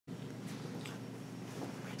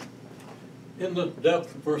In the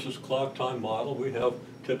depth versus clock time model, we have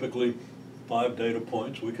typically 5 data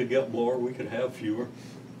points. We could get more, we could have fewer,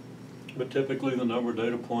 but typically the number of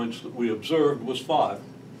data points that we observed was 5.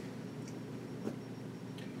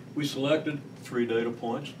 We selected 3 data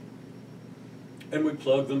points, and we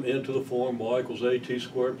plugged them into the form y equals at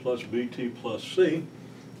squared plus bt plus c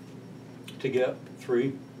to get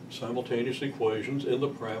 3 simultaneous equations in the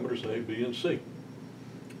parameters a, b, and c.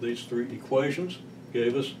 These 3 equations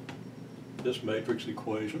gave us this matrix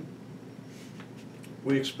equation.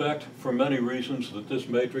 We expect, for many reasons, that this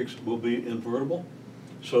matrix will be invertible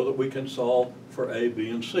so that we can solve for a, b,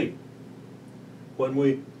 and c. When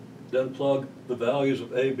we then plug the values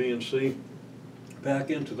of a, b, and c back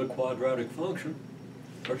into the quadratic function,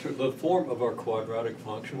 or to the form of our quadratic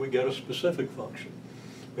function, we get a specific function.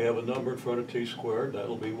 We have a number in front of t squared.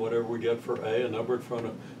 That'll be whatever we get for a number in front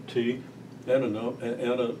of t, and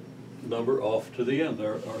a number off to the end,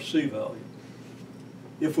 our c value.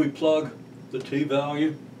 If we plug the t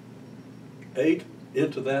value, 8,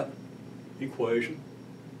 into that equation,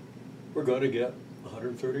 we're going to get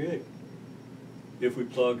 138. If we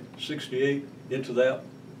plug 68 into that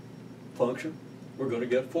function, we're going to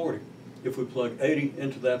get 40. If we plug 80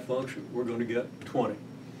 into that function, we're going to get 20.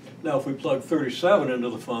 Now, if we plug 37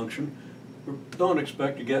 into the function, we don't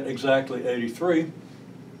expect to get exactly 83,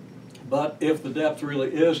 but if the depth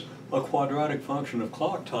really is a quadratic function of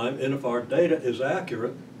clock time, and if our data is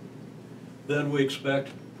accurate, then we expect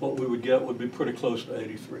what we would get would be pretty close to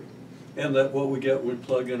 83. And that what we get when we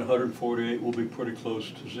plug in 148 will be pretty close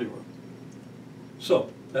to 0.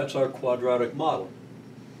 So, that's our quadratic model.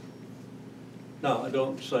 Now, I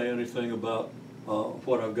don't say anything about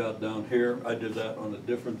what I've got down here. I did that on a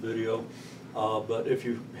different video. But if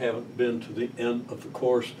you haven't been to the end of the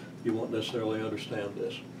course, you won't necessarily understand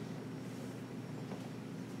this.